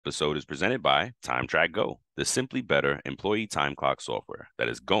episode is presented by TimeTrack Go, the simply better employee time clock software that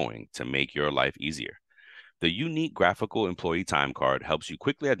is going to make your life easier. The unique graphical employee time card helps you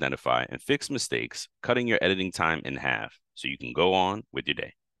quickly identify and fix mistakes, cutting your editing time in half so you can go on with your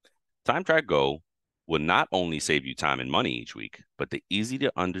day. TimeTrack Go will not only save you time and money each week, but the easy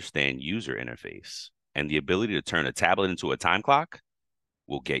to understand user interface and the ability to turn a tablet into a time clock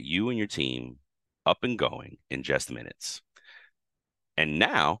will get you and your team up and going in just minutes. And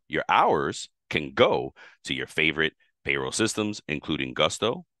now your hours can go to your favorite payroll systems, including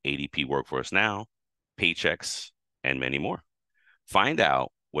Gusto, ADP Workforce Now, Paychex, and many more. Find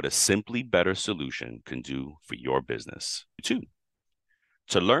out what a simply better solution can do for your business too.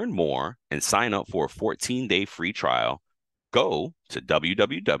 To learn more and sign up for a 14-day free trial, go to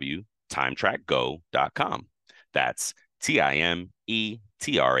www.timetrackgo.com. That's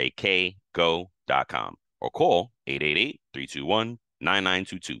TIMETRAK go.com or call 888-321-9922.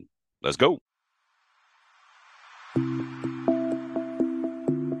 Let's go.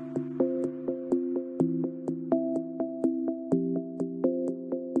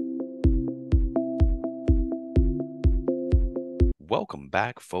 Welcome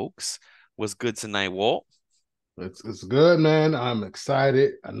back, folks. What's good tonight, Walt? It's good, man. I'm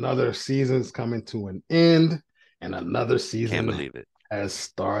excited. Another season's coming to an end, and another season Can't believe it. has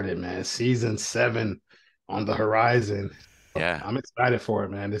started, man. Season 7 on the horizon. Yeah. I'm excited for it,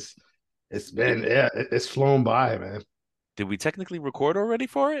 man. It's flown by, man. Did we technically record already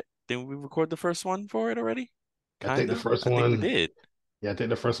for it? Didn't we record the first one for it already? I think the first I think we one. did. Yeah, I think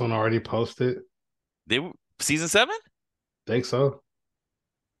the first one already posted. Season 7? Think so.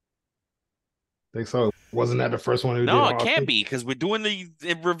 Wasn't that the first one we did No, on it can't October? be because we're doing the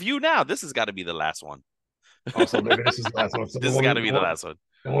review now. This has got to be the last one. Also, maybe this is the last one. So This has got to be the last one.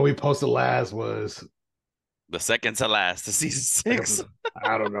 And when we posted last was the second to last, the season 6.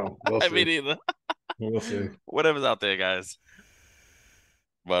 I don't know. We'll see. I mean, either. We'll see. Whatever's out there, guys.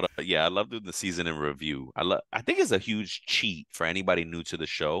 But yeah, I love doing the season in review. I think it's a huge cheat for anybody new to the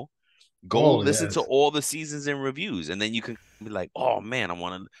show. Go listen to all the seasons in reviews, and then you can be like, "Oh man, I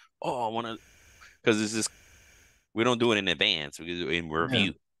want to," because it's just we don't do it in advance. We do it in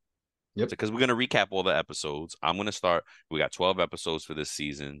review. Yep. Because we're gonna recap all the episodes. I'm gonna start. We got 12 episodes for this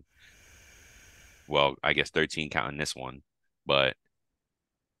season. Well, I guess 13 counting this one, but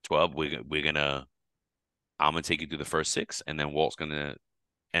 12. We're gonna. I'm gonna take you through the first 6, and then Walt's gonna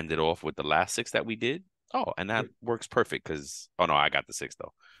end it off with the last 6 that we did. Oh, and that works perfect because no, I got the 6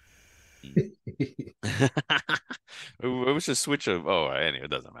 though. It was just switch of anyway, it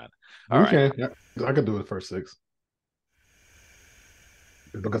doesn't matter. All right. Yeah, I could do the first 6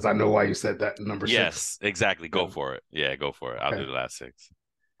 because I know why you said that number 6. Yes, exactly. Go for it. Yeah, go for it. I'll do the last 6.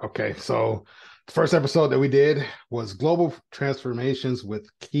 Okay, so the first episode that we did was Global Transformations with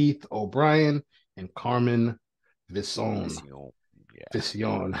Keith O'Brien and Carmen Visson.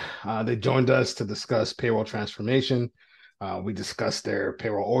 They joined us to discuss payroll transformation. We discussed their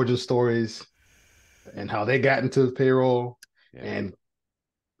payroll origin stories and how they got into payroll. Yeah.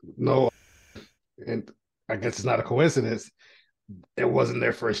 And I guess it's not a coincidence. It wasn't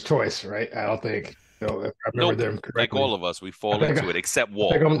their first choice, right? I don't think. If I remember them correctly. Like all of us, we fall into it, except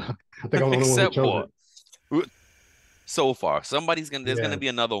Walt. I think I'm the only one who chose it. So far, there's gonna be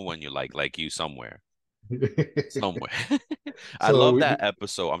another one you like you somewhere. I love that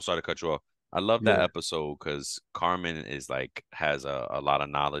episode. I'm sorry to cut you off. I love that episode because Carmen has a lot of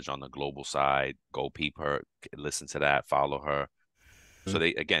knowledge on the global side. Go peep her, listen to that, follow her. So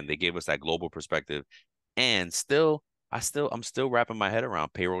they gave us that global perspective, and I'm still wrapping my head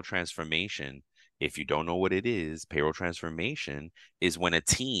around payroll transformation. If you don't know what it is, payroll transformation is when a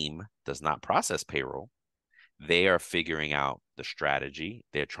team does not process payroll. They are figuring out the strategy.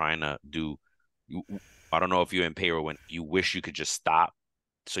 They're trying to do. I don't know if you're in payroll when you wish you could just stop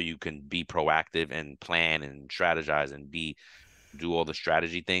so you can be proactive and plan and strategize and do all the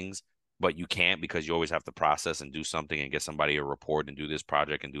strategy things, but you can't because you always have to process and do something and get somebody a report and do this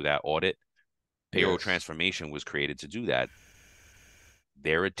project and do that audit. Payroll transformation was created to do that.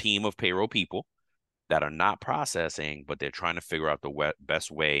 They're a team of payroll people that are not processing, but they're trying to figure out the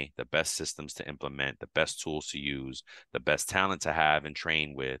best way, the best systems to implement, the best tools to use, the best talent to have and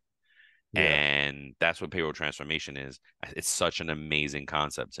train with. And that's what payroll transformation is. It's such an amazing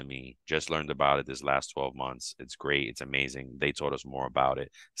concept to me. Just learned about it this last 12 months. It's great. It's amazing. They taught us more about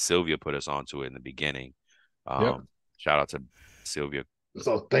it. Sylvia put us onto it in the beginning. Shout out to Sylvia.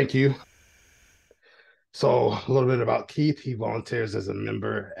 So thank you. So a little bit about Keith. He volunteers as a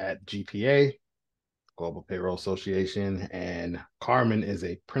member at GPA, Global Payroll Association, and Carmen is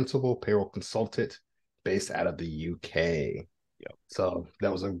a principal payroll consultant based out of the UK. Yep. So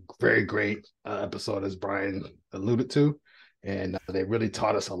that was a very great episode, as Brian alluded to. And they really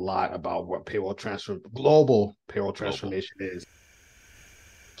taught us a lot about what global payroll Global. transformation is.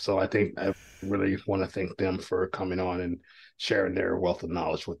 So I think I really want to thank them for coming on and sharing their wealth of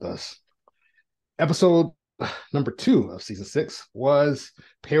knowledge with us. Episode number 2 of season 6 was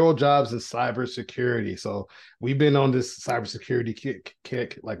payroll jobs and cybersecurity. So we've been on this cybersecurity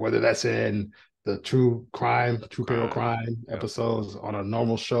kick, like whether that's in the true payroll Crime. crime Yep. episodes on a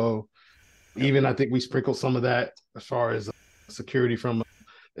normal show. Yep. Even I think we sprinkled some of that as far as security from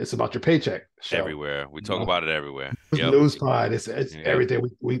It's About Your Paycheck show. Everywhere. We You talk know, about it everywhere. it's Yep. news pod. It's Yep. everything.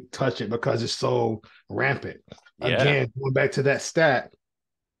 We touch it because it's so rampant. Yeah. Again, going back to that stat,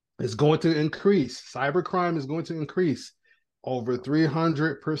 it's going to increase. Cybercrime is going to increase over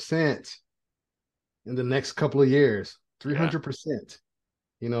 300% in the next couple of years. Yeah. 300%.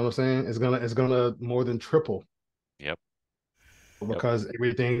 You know what I'm saying? It's gonna more than triple Yep. Yep. because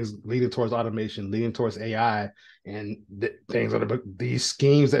everything is leading towards automation, leading towards AI, and things are these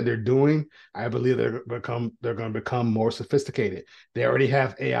schemes that they're doing. I believe they're going to become more sophisticated. They already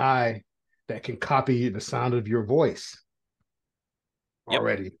have AI that can copy the sound of your voice Yep.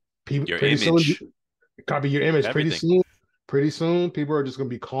 already. Your Pretty soon, image. copy your image. Everything. Pretty soon, people are just going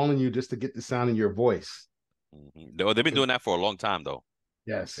to be calling you just to get the sound of your voice. They've been doing that for a long time, though.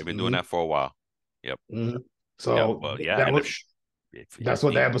 Yes. They've been doing that for a while. Yep. Yep. So Well, yeah. that was Image. that's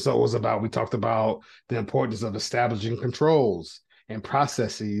what the You, episode was about. We talked about the importance of establishing controls and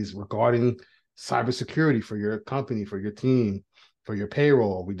processes regarding cybersecurity for your company, for your team, for your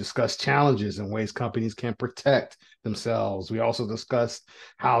payroll. We discussed challenges and ways companies can protect themselves. We also discussed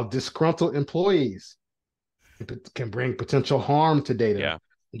how disgruntled employees can bring potential harm to data. yeah.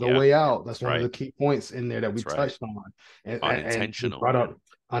 The Yeah. way out. That's That's one of right. the key points in there that we That's right. touched on, and we Unintentional. brought up Yep.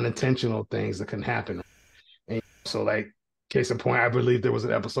 unintentional things that can happen. And so, like, case in point, I believe there was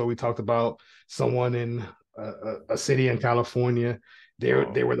an episode we talked about someone in a city in California. They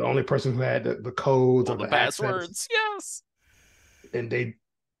Oh, were the only person who had the codes all or the the access, passwords. Yes. and they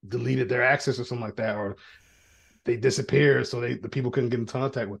deleted their access or something like that, or they disappeared, so the people couldn't get in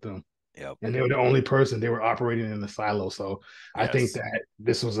contact with them. Yep. And they were the only person. They were operating in a silo. So I think Yes. that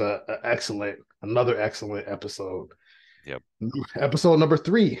this was another excellent episode. Yep. Episode number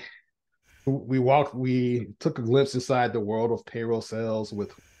 3. We took a glimpse inside the world of payroll sales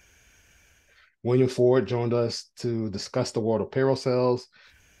with William Ford joined us to discuss the world of payroll sales.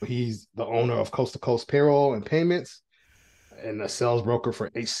 He's the owner of Coast to Coast Payroll and Payments and a sales broker for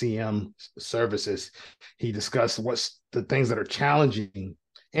HCM services. He discussed what's the things that are challenging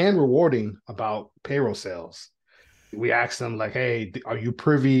and rewarding about payroll sales. We asked him like, "Hey, are you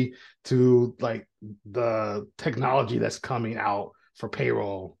privy to like the technology that's coming out for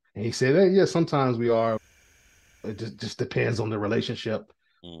payroll?" And he said, "Hey, yeah, sometimes we are. It just depends on the relationship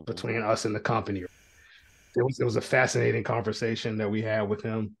Hmm. between us and the company." It was a fascinating conversation that we had with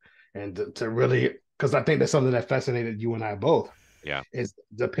him, and to really, because I think that's something that fascinated you and I both, Yeah. is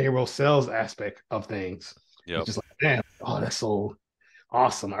the payroll sales aspect of things. It's Yep. just like, man, oh, that's so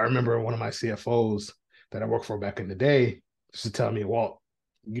awesome. I remember one of my CFOs that I worked for back in the day used to tell me, Walt,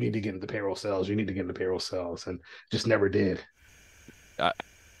 you need to get into payroll sales. You need to get into payroll sales, and just never did. Uh,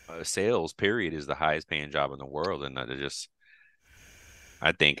 Sales, period, is the highest paying job in the world, and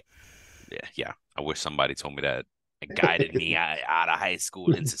I think, yeah, yeah. I wish somebody told me that and guided me out of high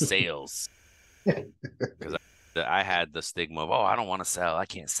school into sales because I had the stigma of, oh, I don't want to sell. I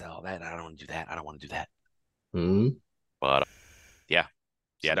can't sell that. I don't want to do that. I don't want to do that. Mhm. But yeah,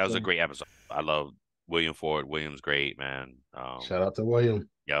 yeah, that was a So, great episode. I love William Ford. William's great, man. shout out to William.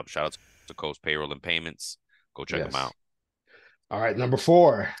 Yep. Shout out to Coast Payroll and Payments. Go check them Yes. out. All right, number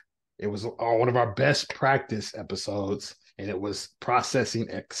 4. It was one of our best practice episodes, and it was processing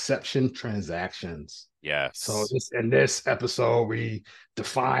exception transactions. So Yes. in this episode, we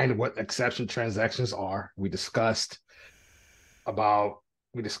defined what exception transactions are. About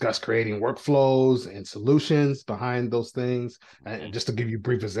we discussed creating workflows and solutions behind those things. And Hmm. just to give you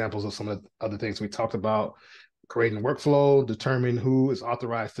brief examples of some of the other things we talked about, creating a workflow, determine who is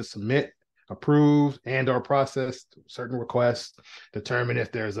authorized to submit, approve, and or process certain requests, determine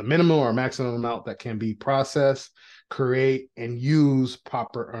if there's a minimum or maximum amount that can be processed, create and use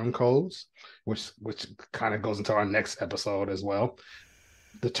proper earn codes, which kind of goes into our next episode as well.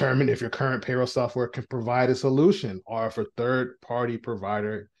 Determine if your current payroll software can provide a solution or if a third party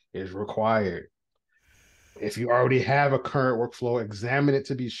provider is required. If you already have a current workflow, examine it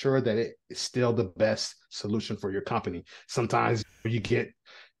to be sure that it is still the best solution for your company. Sometimes you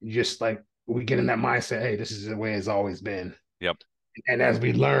just like, we get in that mindset, hey, this is the way it's always been. Yep. And as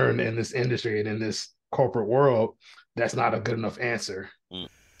we learn in this industry and in this corporate world, that's not a good enough answer. Mm,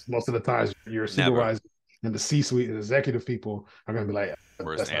 Most of the times, your never. supervisor and the C-suite and executive people are going to be like,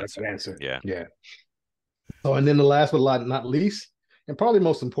 Worst that's not a answer. good answer. Yeah. Yeah. So, and then the last but not least, and probably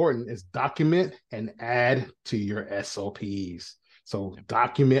most important, is document and add to your SOPs. So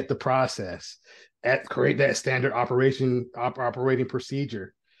document the process, create that standard operating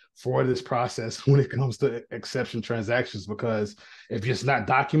procedure for this process when it comes to exception transactions. Because if it's not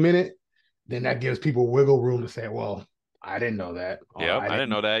documented, then that gives people wiggle room to say, "Well, I didn't know that," or Yep. "I I didn't didn't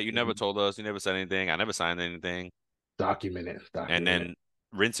know that. You never told us. You never said anything. I never signed anything. document it, And document it." then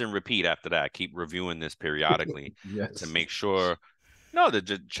rinse and repeat after that. Keep reviewing this periodically to Yes. make sure no, the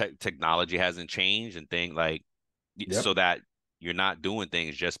technology hasn't changed and thing like so Yep. that you're not doing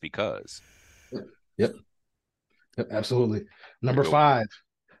things just because. Yep. Yep. Absolutely. Number Good one. five,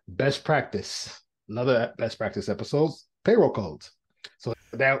 best practice. Another best practice episodes, payroll codes. So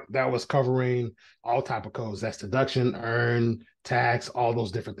that was covering all type of codes. That's deduction, earn, tax, all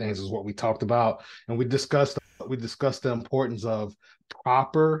those different things is what we talked about. And we discussed the importance of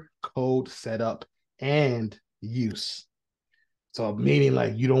proper code setup and use. So meaning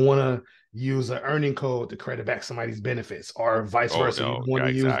like you don't want to use an earning code to credit back somebody's benefits, or vice Oh versa. You no, don't want yeah,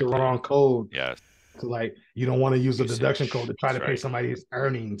 to use the exactly. wrong code Yes. to, like, you don't want to use a deduction code Usage. to try That's to pay right. somebody's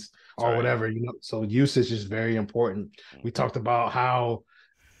earnings That's or right. whatever. So usage is very important. We Hmm. talked about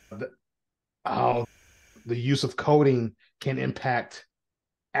the, how the use of coding can impact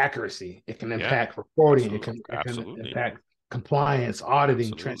accuracy. It can Yeah, impact reporting. It absolutely. can Absolutely. impact compliance, auditing,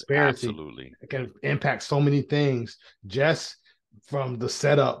 Absolutely. transparency. Absolutely. It can impact so many things just from the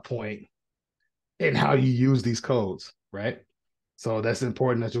setup point and how you use these codes, right? So that's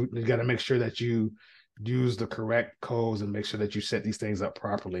important that you got to make sure that you use the correct codes and make sure that you set these things up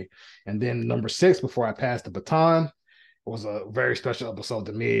properly. And then number six, before I pass the baton, was a very special episode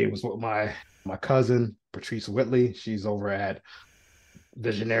to me. It was with my cousin Patrice Whitley. She's over at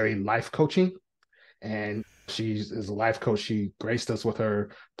Visionary Life Coaching, and she is a life coach. She graced us with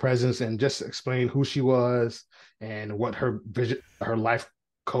her presence and just explained who she was and what her vision, her life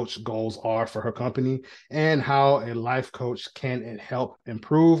coach goals are for her company, and how a life coach can help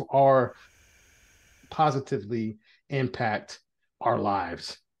improve or positively impact our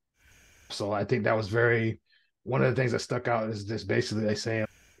lives. So I think that was very one of the things that stuck out is this basically they say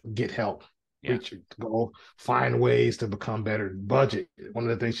get help. Yeah. Reach go find ways to become better. Budget. One of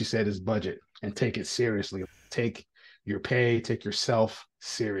the things she said is budget and take it seriously. Take your pay, take yourself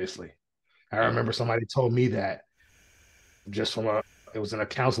seriously. I Yep. remember somebody told me that just from a it was in a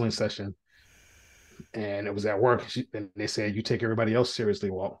counseling session and it was at work. And they said, you take everybody else seriously,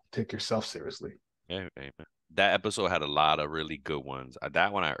 Walt. Take yourself seriously. Yeah. Amen. That episode had a lot of really good ones.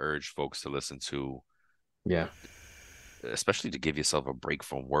 That one I urge folks to listen to, Yeah. especially to give yourself a break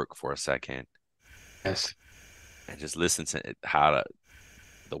from work for a second Yes. and just listen to how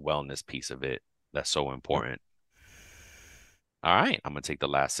the wellness piece of it. That's so Yep. important. All right, I'm gonna take the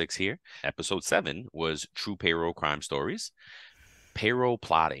last six here. Episode 7 was True Payroll Crime Stories. Payroll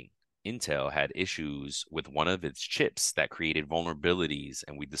plotting. Intel had issues with one of its chips that created vulnerabilities,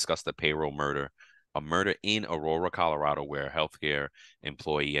 and we discussed the payroll murder, a murder in Aurora, Colorado, where a healthcare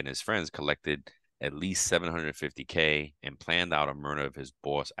employee and his friends collected at least 750K and planned out a murder of his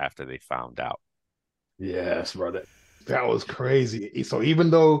boss after they found out. Yes, brother. That was crazy. So even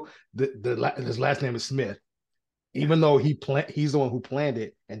though his last name is Smith, Yeah. even though he's the one who planned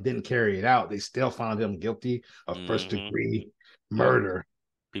it and didn't carry it out, they still found him guilty of first Mm-hmm. degree Yep. murder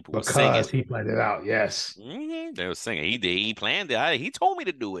People were because singing. he planned it out. Yes. They were singing. He did. He planned it. He told me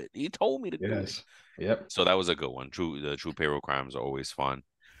to do it. He told me to do it. Yes. Yep. So that was a good one. The true payroll crimes are always fun.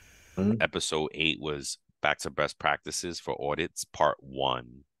 Mhm. Episode 8 was back to best practices for audits, part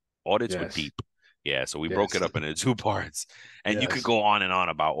 1. Audits with Yes. Peep. Yeah, so we broke it Yes. up into two parts, and you could Yes. go on and on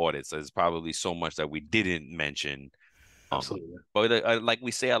about audits. There's probably so much that we didn't mention. Absolutely. But like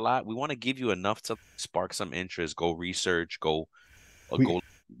we say a lot, we want to give you enough to spark some interest. Go research. We Go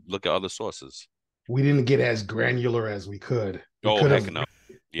look at other sources. we didn't get as granular as we could. We Oh could heck have no.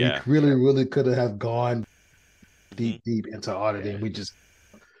 we Yeah. really could have gone Hmm. deep into auditing. Yeah. We just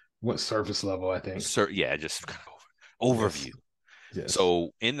went surface level, I think. Sir, yeah, just kind of Yes. overview. Yes.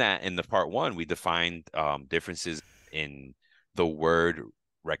 So in the part 1, we defined differences in the word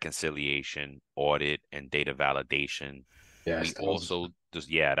reconciliation, audit, and data validation. Yes. We That was also just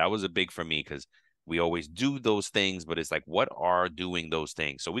yeah, that was a big for me because we always do those things, but it's like what are doing those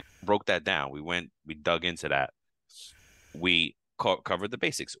things? So we broke that down. We dug into that. We covered the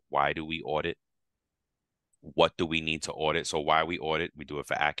basics. Why do we audit? What do we need to audit? So why we audit? We do it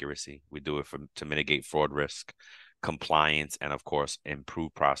for accuracy. We do it for to mitigate fraud risk, compliance, and of course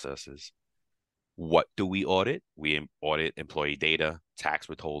improve processes. What do we audit? We audit employee data, tax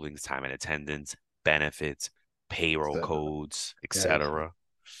withholdings, time and attendance, benefits, payroll So, codes, yes. etc.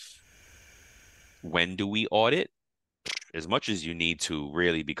 When do we audit? As much as you need to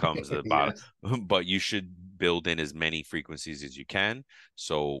really becomes the bottom, Yes. but you should build in as many frequencies as you can.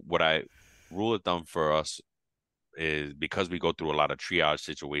 So what I rule of thumb for us is, because we go through a lot of triage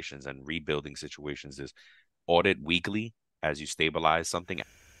situations and rebuilding situations, is audit weekly as you stabilize something,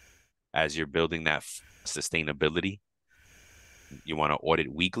 as you're building that sustainability. You want to audit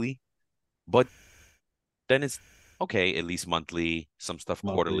weekly, but then it's okay, at least monthly, some stuff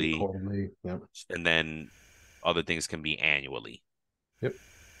Monthly, quarterly, quarterly. Yep. and then other things can be annually. Yep.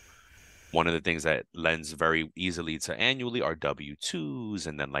 One of the things that lends very easily to annually are W-2s,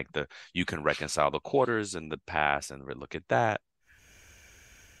 and then like you can reconcile the quarters in the past and look at that.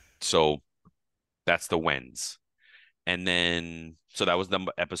 So that's the wins. And then so that was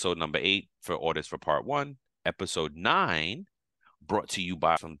episode number 8 for audits for part 1. Episode 9 brought to you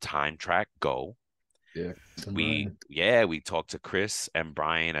by from Time Track Go. Yeah. We talked to Chris and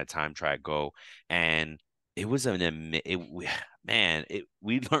Brian at Time Track Go, and it was man,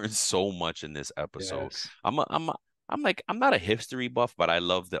 we learned so much in this episode. Yes. I'm not a history buff, but I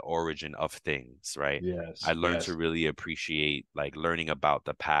love the origin of things, right? I Yes. learned to Yes. really appreciate like learning about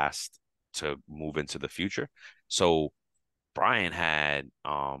the past to move into the future. So Brian had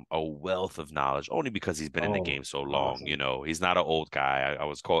a wealth of knowledge only because he's been in the Oh, game so long. awesome. He's not an old guy. I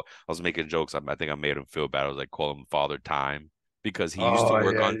was making jokes. I think I made him feel bad. I was like, call him Father Time because he used to Oh,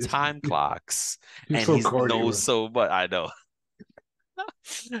 work yeah. on time clocks He's and so he corny, knows bro. so much. I know.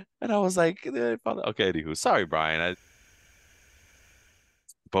 And I was like, Father, okay, anywho, sorry, Brian.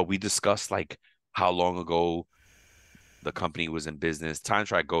 But we discussed like how long ago the company was in business. Time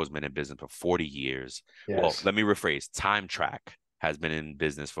Track Go has been in business for 40 years. Well, Yes. let me rephrase. Time Track has been in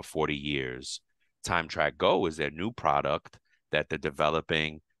business for 40 years. Time Track Go is their new product that they're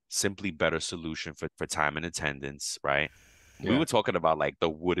developing, simply better solution for time and attendance, right? We Yeah. were talking about like the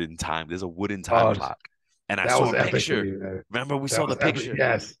wooden time. There's a wooden time Oh, clock. And I that saw was a epic to picture. me, man. Remember, we That saw the was epic. picture.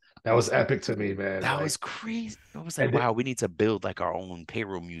 Yes. That was epic to me, man. That was Like, crazy. I was like, and wow, we need to build like our own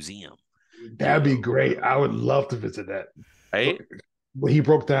payroll museum, that'd be great. I would love to visit that. right? When he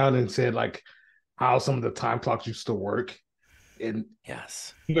broke down and said like how some of the time clocks used to work, and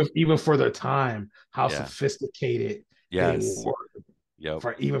Yes. even for their time, how Yeah. sophisticated they Yes. were Yep.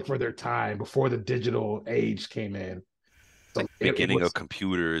 for even for their time before the digital age came in. So Like it beginning of was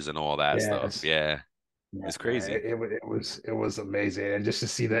computers and all that stuff. yes, Yeah, yeah, it's man, crazy. it was amazing, and just to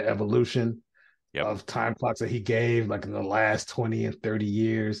see the evolution Yep. of time clocks that he gave, like in the last 20 and 30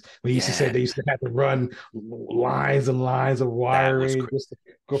 years. We used to say Yeah, they used to have to run lines and lines of that was wiring just to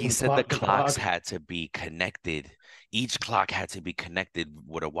go he from said the clock to clocks clock. had to be connected. Each clock had to be connected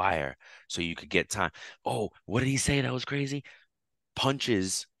with a wire so you could get time. Oh, what did he say that was crazy?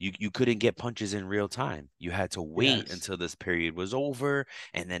 Punches, you couldn't get punches in real time. You had to wait Yes, until this period was over,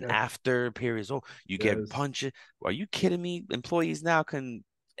 and then yes, after periods over, you get yes, punches. Are you kidding me? Employees now can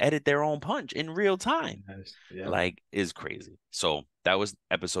edit their own punch in real time. yes, yeah, Like, is crazy. So that was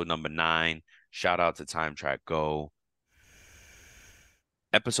episode number 9. Shout out to Time Track Go.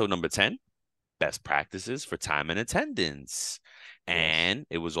 Episode number 10, best practices for time and attendance. yes, And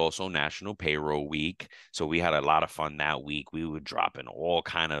it was also National Payroll Week. So we had a lot of fun that week. We were dropping all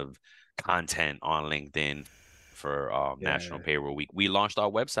kind of content on LinkedIn for National yeah. Payroll Week. We launched our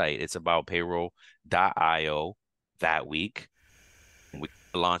website. It's about payroll.io that week. We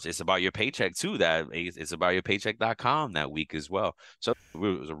launched it's about your paycheck too. That it's about your paycheck.com that week as well. So it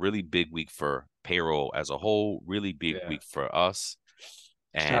was a really big week for payroll as a whole, really big Yeah. week for us.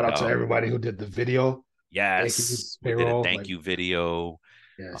 Shout And out to everybody who did the video. Thank you, yes, we did a payroll. thank Like, you video.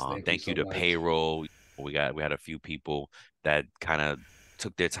 yes, thank you Thank you so to much. payroll. We had a few people that kind of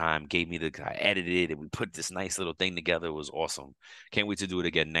took their time, gave me I edited it, and we put this nice little thing together. It was awesome. Can't wait to do it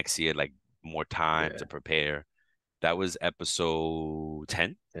again next year, like more time to Yeah. prepare. That was episode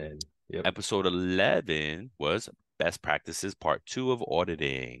 10. And yep. Episode 11 was best practices part 2 of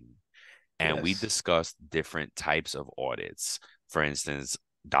auditing. And we Yes. discussed different types of audits. For instance,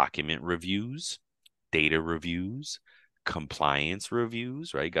 document reviews, data reviews, compliance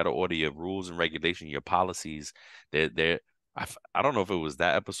reviews, right? You got to order your rules and regulation, your policies. They're I don't know if it was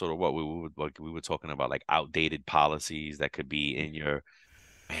that episode or what we were talking about, like outdated policies that could be in your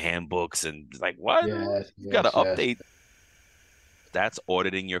handbooks and like what Yes. you got to Yes. Yes. update. That's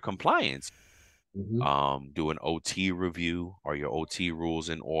auditing your compliance. Hmm. Do an OT review. Are your OT rules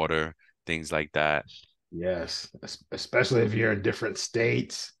in order? Things like that. Yes. Especially if you're in different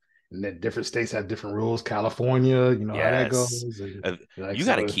states. and then different states have different rules. California, you know how that Yes. goes, and Uh, like you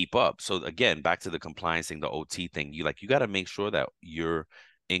got to so, keep up. So again, back to the compliance thing, the OT thing, you got to make sure that your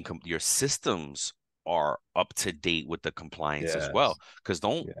income, your systems are up to date with the compliance as well. yes, Because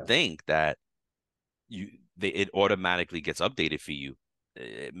don't yes, think that it automatically gets updated for you.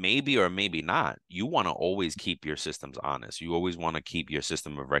 Maybe or maybe not. You want to always keep your systems honest. You always want to keep your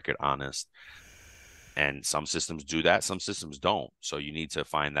system of record honest. And some systems do that, some systems don't. So you need to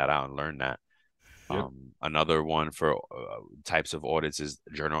find that out and learn that. yep, Another one for types of audits is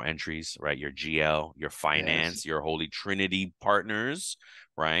journal entries, right? Your GL, your yes, finance, your Holy Trinity partners,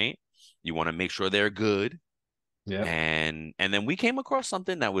 right? You want to make sure they're good. yep. And then we came across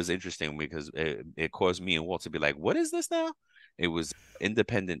something that was interesting because it caused me and Walt to be like, what is this now? It was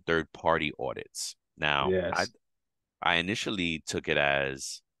independent third party audits. Now, Yes, I initially took it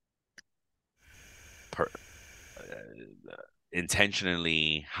as per,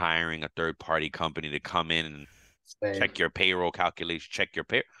 intentionally hiring a third party company to come in and same. check your payroll calculation, check your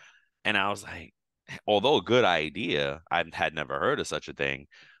pay. And I was like, although a good idea, I had never heard of such a thing.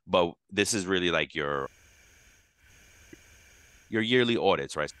 But this is really like your yearly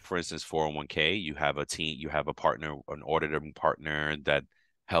audits, right? For instance, 401k, you have a team, you have a partner, an auditing partner that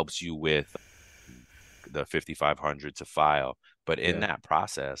helps you with the 5500 to file. But in Yeah, that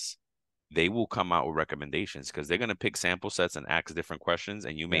process, they will come out with recommendations because they're going to pick sample sets and ask different questions,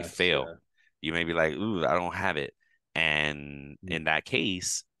 and you may yes, fail. yeah. You may be like, ooh, I don't have it. And Mm-hmm. in that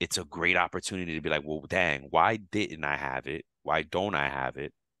case, it's a great opportunity to be like, well, dang, why didn't I have it? Why don't I have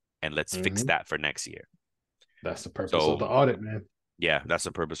it? And let's fix Mm-hmm. that for next year. That's the purpose of So, the audit, man. yeah, that's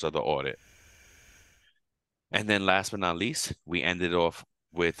the purpose of the audit. And then last but not least, we ended off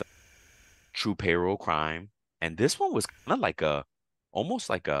with true payroll crime. And this one was kind of like almost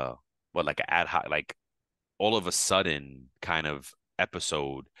like like an ad hoc, like all of a sudden kind of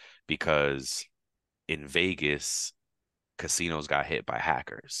episode because in Vegas, casinos got hit by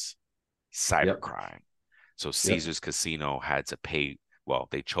hackers, Yep, cybercrime. So yep. Caesars Casino had to pay, well,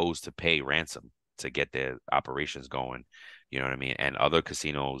 they chose to pay ransom to get their operations going. You know what I mean? And other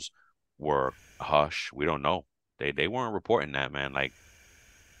casinos were hush. We don't know. They weren't reporting that, man. Like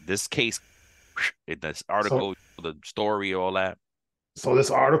this case in this So, article, the story, all that. so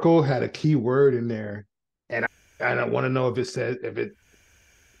this article had a key word in there, and I want to know if it says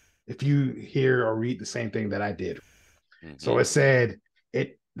if you hear or read the same thing that I did. So Hmm. it said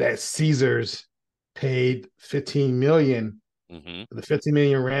it that Caesars paid 15 million, Hmm. the 15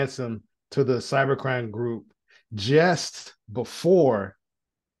 million ransom to the cybercrime group just before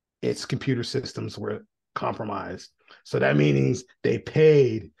its computer systems were compromised. So that means they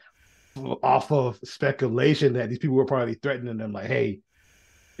paid off of speculation that these people were probably threatening them, like, "Hey,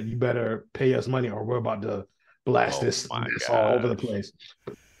 you better pay us money, or we're about to blast Oh this my mess all over the gosh. place."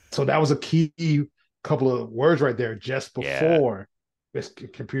 So that was a key couple of words right there, just Yeah. before this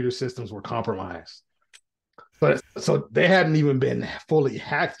computer systems were compromised. So they hadn't even been fully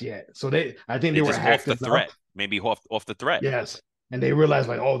hacked yet. So I think They they were just off hacked the enough. threat. Maybe off the threat. Yes, and they realized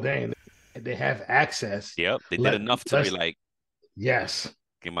like, oh dang, they have access. Yep. They did Let enough to be let's like, yes,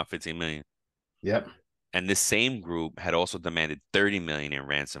 give my 15 million. yep, And this same group had also demanded 30 million in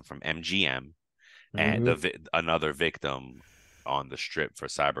ransom from MGM and mm-hmm. another victim on the strip for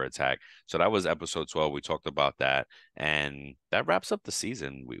cyber attack. So that was episode 12. We talked about that. And that wraps up the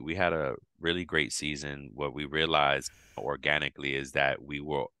season. We had a really great season. What we realized organically is that we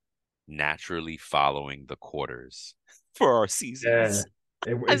were naturally following the quarters for our Yeah. seasons.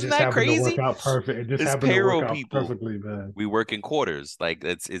 It Isn't just that happened to work crazy? out perfect. It just It's happened to work payroll out people. perfectly, man. We work in quarters. Like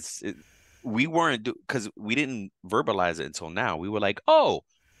we weren't because we didn't verbalize it until now. We were like, oh,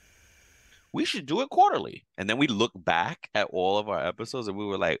 we should do it quarterly. And then we look back at all of our episodes and we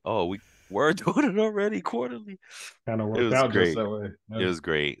were like, oh, we were doing it already quarterly. Kind of It worked was out just great. that way. It Yeah. was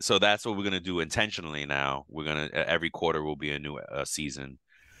great. So that's what we're gonna do intentionally now. We're gonna every quarter will be a new season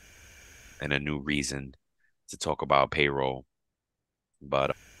and a new reason to talk about payroll.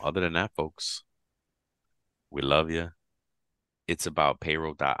 But other than that, folks, we love you. It's about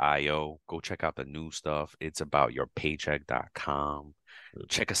payroll.io. Go check out the new stuff. It's about yourpaycheck.com.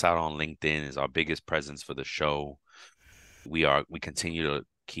 Check us out on LinkedIn is our biggest presence for the show. We continue to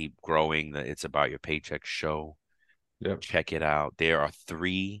keep growing the It's About Your Paycheck show. Yep. Check it out. There are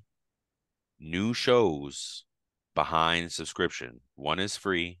 3 new shows behind subscription. One is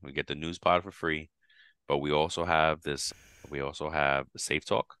free. We get the news pod for free, but we also have Safe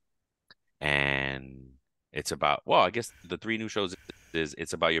Talk and it's about well, I guess the 3 new shows is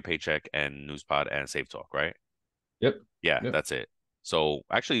It's About Your Paycheck and News Pod and Safe Talk, right? Yep. Yeah, Yep. that's it. So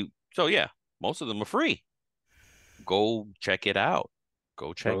actually, so yeah, most of them are free. Go check it out.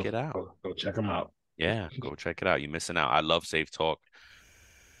 go check it out. Go check them out. Yeah, go check it out. You're missing out. I love Safe Talk.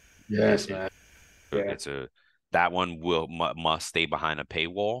 Yes, man. Yeah. It's a that one must stay behind a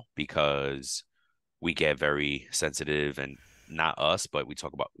paywall because we get very sensitive and not us, but we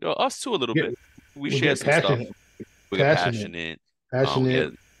talk about us too a little Get bit. We we share get some stuff. passionate, We get passionate, passionate. We passionate.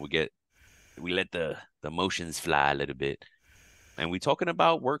 get we get we let the emotions fly a little bit. And we talking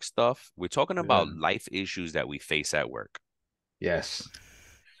about work stuff. We're talking Yeah. about life issues that we face at work. Yes.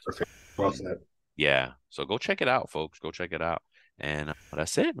 Perfect. Well Um, said. yeah. So go check it out, folks. Go check it out. And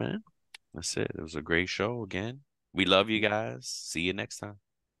that's it, man. That's it. It was a great show again. We love you guys. See you next time.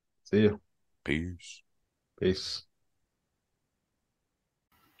 See you. Peace. Peace.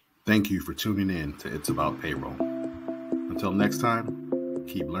 Thank you for tuning in to It's About Payroll. Until next time,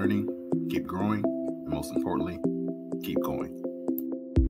 keep learning, keep growing, and most importantly, keep going.